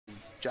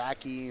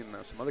Jacqui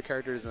and some other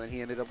characters, and then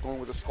he ended up going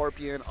with a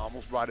Scorpion,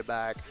 almost brought it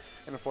back,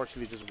 and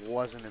unfortunately just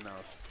wasn't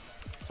enough.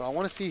 So I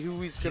want to see who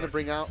he's going to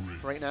bring out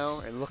right now,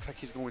 and it looks like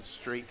he's going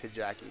straight to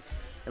Jacqui.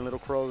 And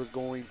LittleCrow is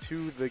going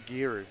to the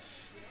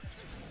Geras.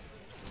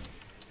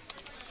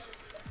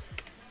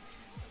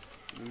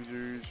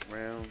 Losers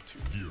round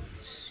 2.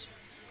 Geras.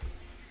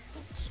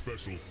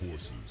 Special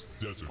Forces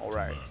Desert All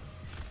right. Command.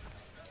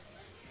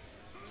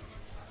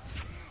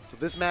 So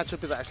this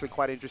matchup is actually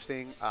quite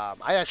interesting.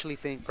 I actually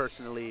think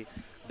personally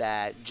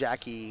that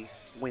Jacqui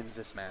wins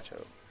this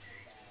matchup.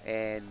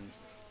 And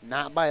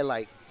not by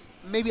like,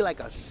 maybe like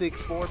a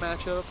 6-4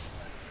 matchup,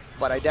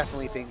 but I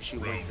definitely think she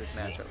wins this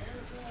matchup.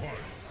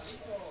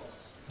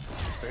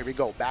 So here we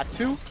go. Back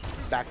 2,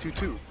 back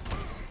 2-2.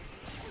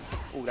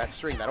 Ooh, that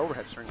string, that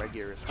overhead string by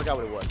Geras. I forgot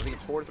what it was. I think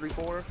it's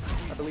 4-3-4,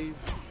 I believe.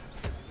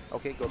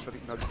 Okay, goes for the,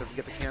 no, doesn't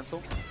get the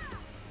cancel.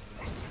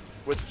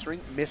 With the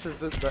string, misses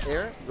the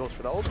air, goes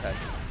for the overhead.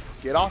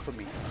 Get off of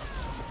me.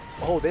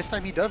 Oh, this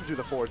time he does do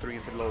the 4-3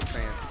 into the low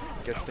sand.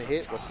 Gets the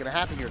hit. What's going to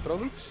happen here? Throw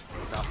loops?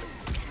 Nothing.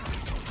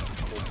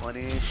 Full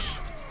punish.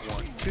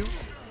 1-2.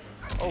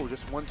 Oh,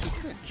 just 1-2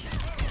 clinch.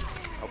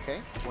 Okay,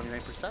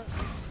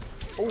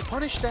 29%. Oh,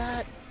 punish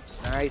that.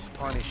 Nice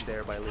punish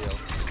there by Leo.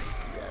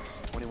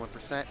 Yes,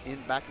 21%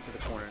 in back into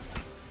the corner.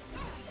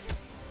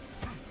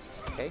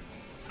 Okay,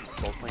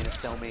 both playing a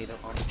stalemate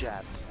on the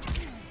jabs.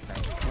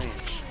 Nice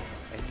clinch.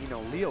 And you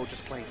know, Leo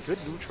just playing good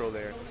neutral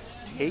there,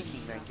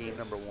 taking that game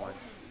number 1.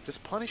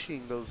 Just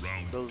punishing those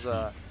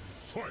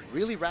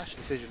really rash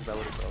decisions by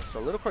LittleCrow.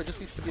 So LittleCrow just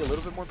needs to be a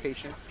little bit more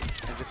patient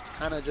and just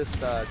kind of just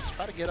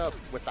try to get up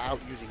without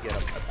using get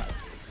up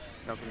attacks.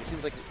 You know, because it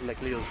seems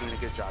like Leo's doing a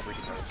good job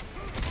reading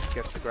those.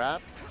 Gets the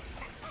grab,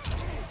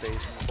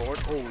 stays forward.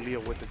 Oh, Leo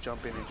with the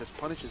jump in and just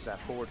punishes that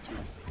forward 2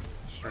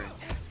 string.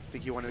 I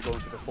think you wanted to go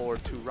into the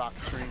forward 2 rock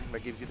string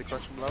that gives you the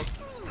crushing blow.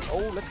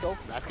 Oh, let's go.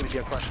 That's going to be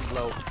a crushing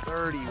blow.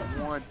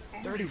 31,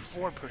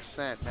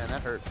 34%. Man,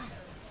 that hurts.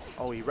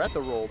 Oh, he read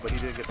the roll, but he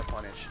didn't get the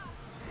punish.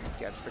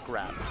 Gets the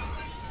grab.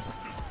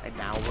 And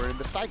now we're in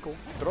the cycle.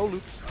 Throw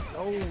loops.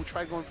 Oh,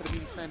 tried going for the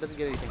BB sand. Doesn't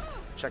get anything.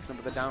 Checks him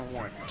with the down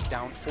 1.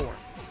 Down 4.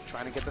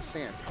 Trying to get the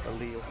sand. But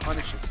Leo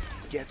punishes.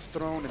 Gets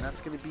thrown, and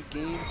that's going to be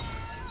game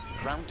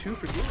round 2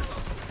 for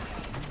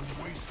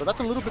Geras. So that's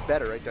a little bit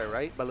better right there,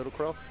 right? By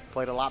LittleCrow.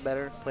 Played a lot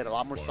better. Played a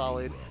lot more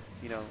solid.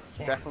 You know,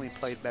 definitely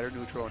played better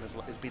neutral and is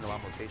being a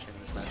lot more patient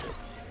in this matchup.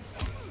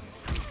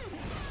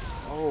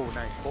 Oh,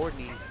 nice. Forward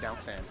knee. Down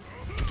sand.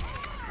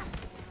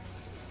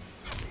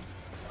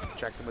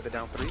 Checks him with the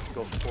down 3,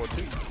 goes for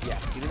 4-2.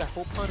 Yes, give me that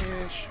full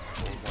punish.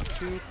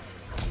 1-2,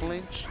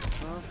 clinch.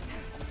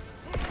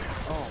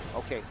 Oh,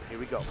 okay, here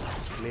we go.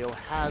 Leo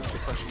has the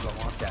crushing blow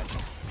on deck.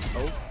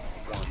 Oh,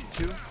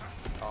 1-2.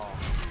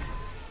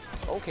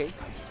 Oh, okay.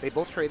 They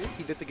both traded.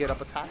 He did the get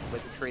up attack,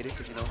 but they traded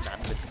because, you know,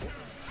 not fixable.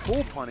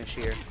 Full punish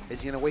here.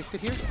 Is he going to waste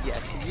it here?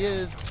 Yes, he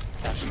is.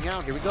 Cashing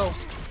out. Here we go.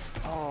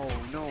 Oh,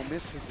 no,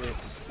 misses it.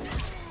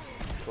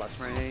 Plus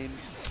range.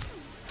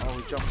 Oh,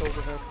 he jumped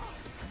over him.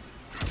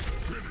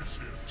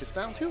 Just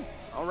down 2.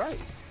 All right.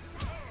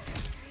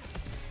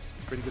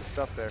 Pretty good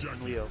stuff there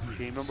from Leo.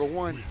 Game number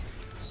 1,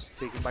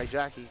 taken by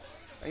Jacqui.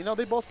 You know,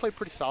 they both played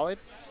pretty solid.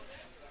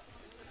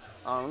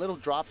 Little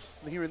drops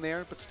here and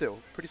there, but still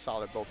pretty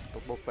solid, both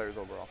players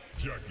overall.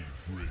 Jacqui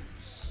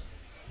Briggs.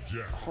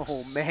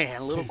 Oh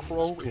man,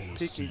 LittleCrow is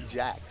picking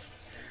Jax.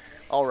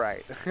 All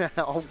right.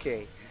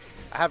 Okay.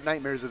 I have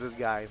nightmares of this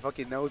guy.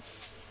 Fucking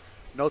Notes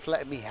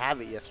letting me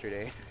have it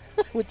yesterday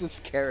with this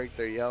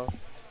character, yo.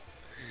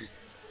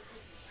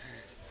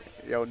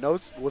 Yo,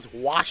 Notes was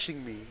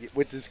washing me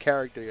with this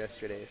character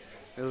yesterday.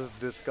 It was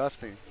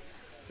disgusting.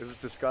 It was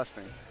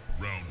disgusting.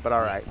 But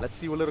all right, let's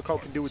see what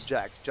LittleCrow can do with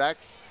Jax.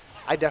 Jax,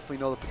 I definitely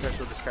know the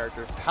potential of this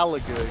character.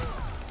 Hella good.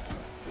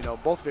 You know,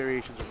 both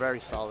variations are very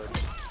solid.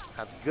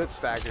 Has good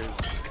staggers.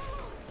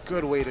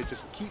 Good way to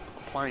just keep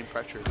applying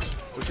pressure,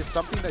 which is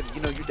something that,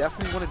 you know, you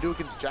definitely want to do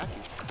against Jacqui.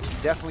 You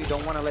definitely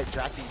don't want to let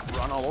Jacqui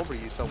run all over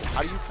you. So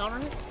how do you counter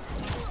it?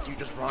 You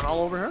just run all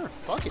over her.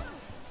 Fuck it.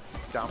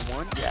 Down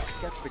 1, yes,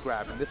 gets the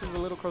grab. And this is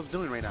what LittleCrow's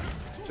doing right now.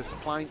 Just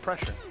applying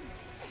pressure.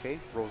 Okay,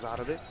 rolls out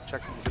of it.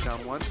 Checks him with the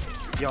down 1.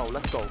 Yo,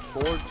 let's go.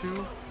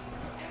 4-2.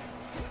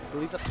 I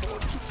believe that's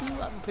 4-2-2.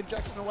 I haven't played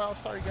Jax in a while.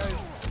 Sorry,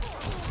 guys.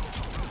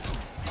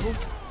 Ooh,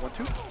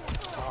 1-2.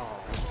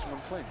 Oh, just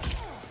 1 clinch.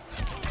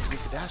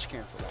 Needs a dash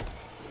cancel.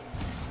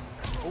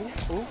 Ooh,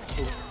 ooh,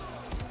 ooh.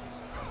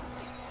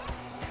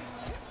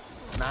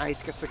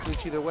 Nice. Gets the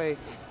clinch either way.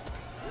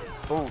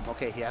 Boom.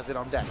 Okay, he has it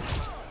on deck.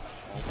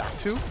 Back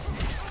 2.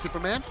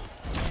 Superman.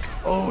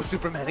 Oh,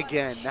 Superman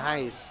again.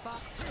 Nice.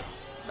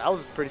 That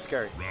was pretty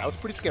scary. That was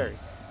pretty scary.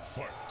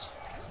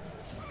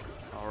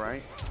 All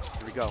right.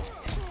 Here we go.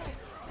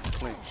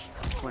 Clinch,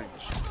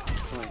 clinch,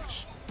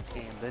 clinch.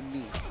 And the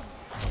knee.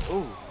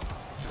 Ooh.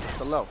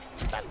 The low.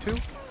 Back 2.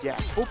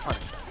 Yes. Full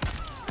punish.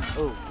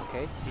 Oh,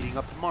 okay. Heating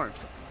up the arms.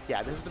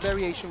 Yeah, this is the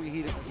variation where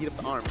you heat up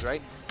the arms,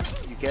 right?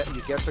 You get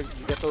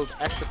those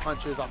extra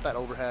punches off that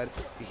overhead.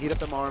 You heat up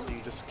the arms and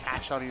you just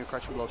cash out on your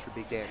crushing blows for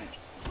big damage.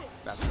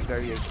 That's the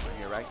variation right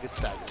here, right? Good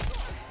stagger.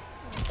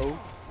 Oh,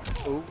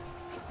 oh,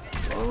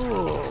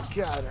 Oh,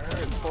 God, it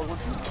hurts. 4-1-2.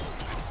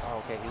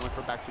 Oh, okay, he went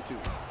for back 2-2.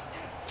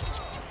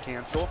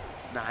 Cancel.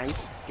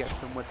 Nice. Gets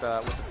him with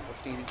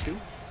standing 2. Ooh,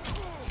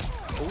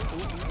 ooh,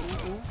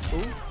 ooh, ooh,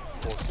 ooh.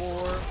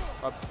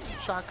 4-4. Up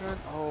shotgun.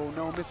 Oh,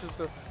 no, misses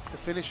the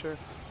finisher.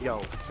 Yo,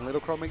 can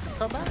LittleCrow make this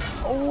comeback?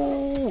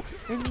 Oh,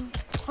 and he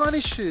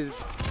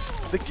punishes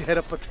the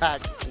get-up attack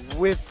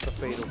with the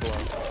fatal blow.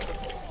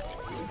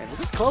 And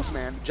this is close,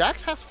 man.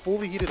 Jax has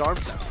fully heated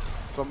arms now.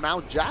 So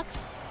now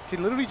Jax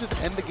can literally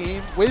just end the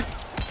game with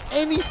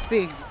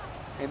anything.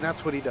 And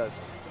that's what he does.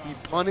 He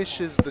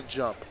punishes the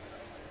jump.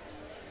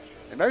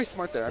 And very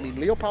smart there. I mean,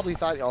 Leo probably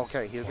thought,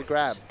 okay, here's a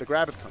grab. The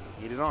grab is coming.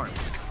 Heated arms,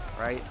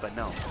 right? But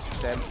no.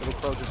 Instead,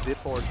 LittleCrow just did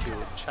forward 2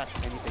 and checked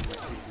anything that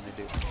he was going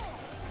to do.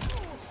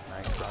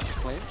 Nice cross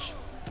clinch.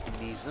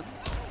 He knees him.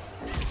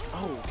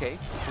 Oh, okay.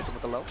 Hits him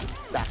with the low.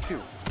 Back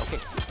 2. Okay.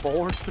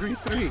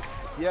 4-3-3.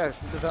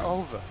 Yes, into the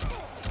over.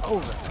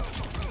 Over.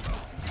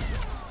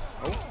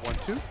 Oh,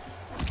 1-2.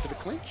 To the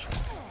clinch.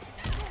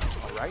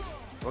 All right.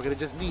 We're going to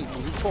just knee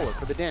moving forward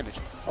for the damage.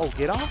 Oh,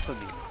 get off of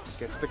me.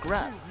 Gets the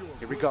grab.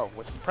 Here we go.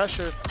 What's the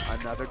pressure?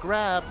 Another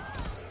grab.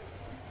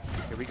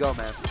 Here we go,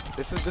 man.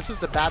 This is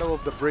the battle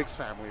of the Briggs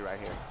family right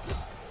here.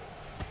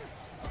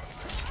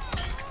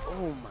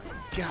 Oh, my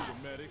God.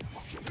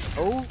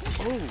 Oh,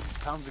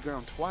 pounds the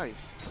ground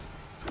twice.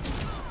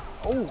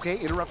 Oh, okay,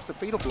 interrupts the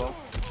fatal blow.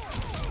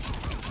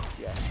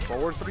 Yeah,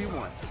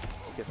 4-3-1.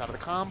 Gets out of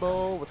the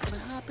combo. What's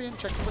going to happen?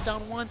 Checks him with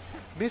down 1.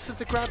 Misses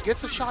the grab,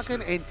 gets the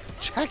shotgun, and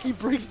Jacqui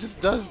Briggs just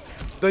does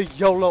the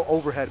YOLO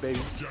overhead, baby.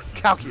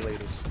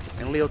 Calculators.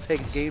 And Leo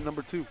takes game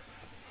number 2.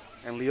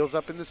 And Leo's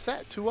up in the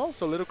set, 2-0.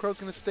 So LittleCrow's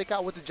going to stick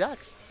out with the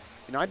Jax.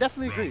 You know, I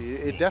definitely agree.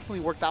 It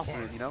definitely worked out for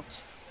him, you know.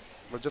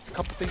 But just a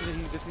couple things that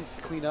he just needs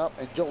to clean up.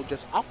 And Joe,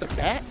 just off the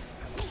bat,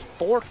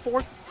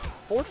 4-4-4?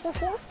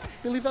 I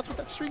believe that's what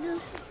that string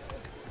is.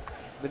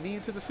 The knee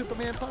into the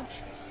Superman punch.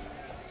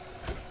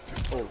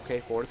 Oh,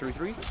 okay,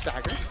 4-3-3,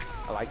 stagger.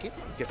 I like it.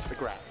 Gets the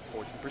grab,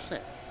 14%.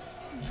 Here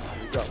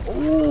we go.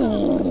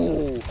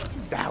 Oh,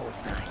 that was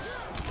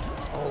nice.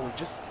 Oh,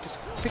 just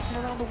kicks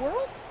him around the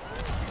world?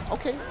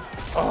 Okay.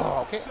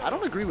 Oh, okay. I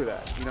don't agree with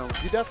that. You know,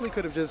 you definitely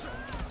could have just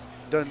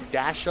done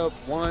dash up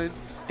 1,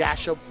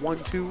 dash up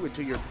 1-2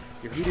 into your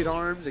heated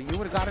arms, and you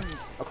would have gotten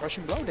a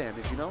crushing blow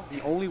damage, you know?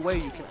 The only way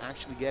you can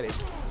actually get it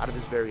out of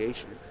this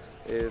variation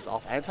is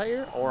off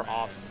anti-air or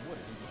off,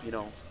 you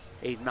know,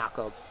 a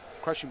knockup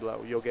crushing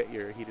blow. You'll get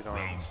your heated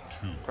arms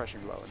crushing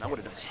blow, and that would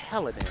have done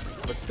hella damage,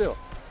 but still,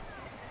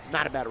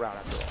 not a bad route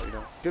after all, you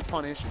know? Good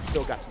punish, and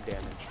still got some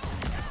damage.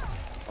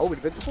 Oh,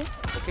 invincible?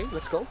 Okay,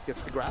 let's go.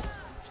 Gets the grab.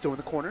 Still in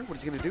the corner. What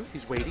is he going to do?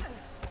 He's waiting.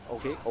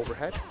 Okay,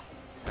 overhead.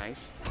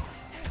 Nice.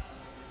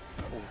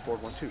 Oh,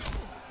 4-1-2.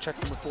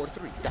 Checks him with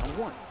 4-3. Down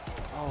 1.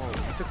 Oh,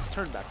 he took his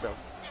turn back, though.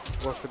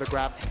 Goes for the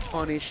grab.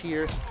 Punish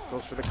here.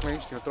 Goes for the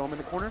clinch. He's going to throw him in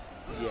the corner.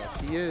 Yes,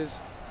 he is.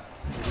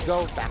 Here we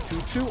go. Back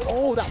 2-2.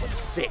 Oh, that was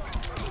sick.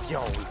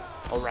 Yo.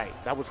 All right.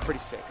 That was pretty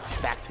sick.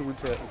 Back 2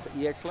 into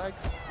EX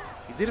legs.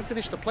 He didn't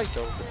finish the plate,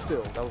 though, but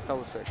still, that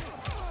was sick.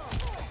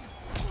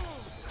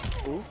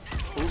 Ooh.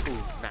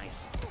 Ooh.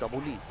 Nice.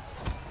 Double knee.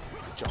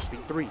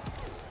 Jumping 3.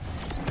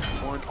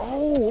 1.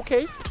 Oh,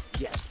 okay.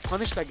 Yes.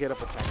 Punish that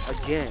get-up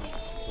attack again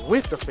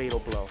with the fatal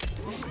blow.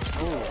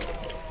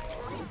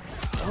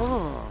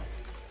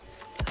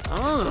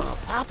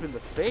 Pop in the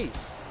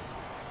face.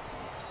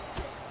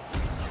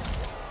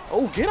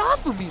 Oh, get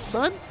off of me,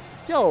 son.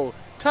 Yo,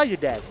 tell your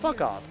dad.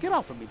 Fuck off. Get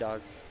off of me,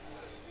 dog.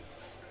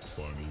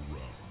 Final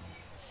round.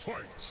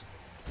 Fight.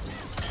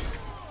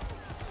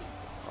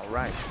 All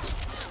right.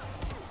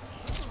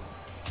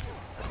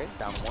 Okay,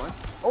 down 1.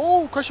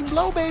 Oh, crushing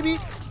blow, baby.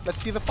 Let's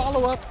see the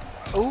follow-up.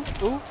 Ooh.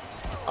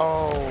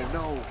 Oh,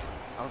 no.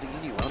 I don't think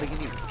he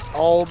knew.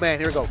 Oh, man,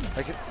 here we go.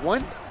 Like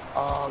 1.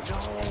 Oh,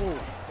 no.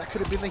 That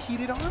could have been the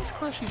heated arms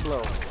crushing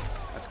blow.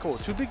 That's cool.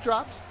 2 big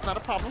drops. Not a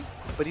problem.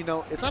 But, you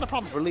know, it's not a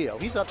problem for Leo.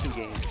 He's up 2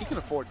 games. He can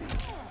afford these.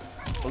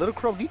 But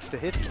LittleCrow needs to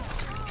hit these.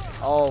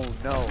 Oh,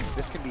 no.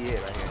 This can be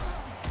it right here.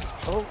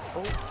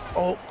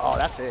 Oh,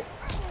 that's it.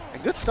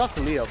 And good stuff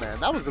to Leo, man.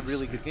 That was a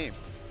really good game.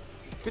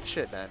 Good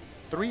shit, man.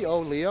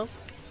 3-0 Leo.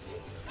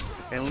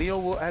 And Leo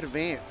will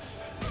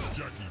advance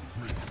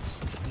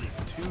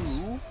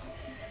to,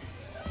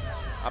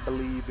 I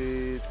believe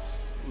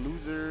it's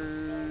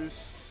losers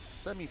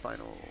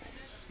semifinals.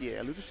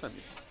 Yeah, losers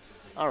semis.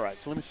 All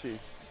right, so let me see.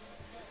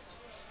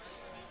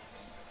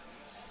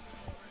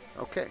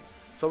 Okay,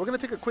 so we're going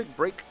to take a quick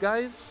break,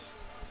 guys.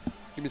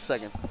 Give me a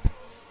second.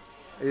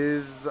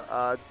 Is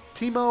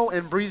Timo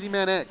and Breezy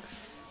Man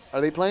X,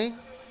 are they playing?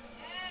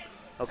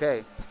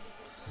 Okay.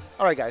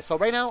 All right, guys. So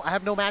right now I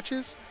have no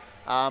matches,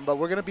 but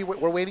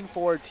we're waiting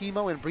for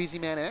Timo and Breezy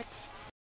Man X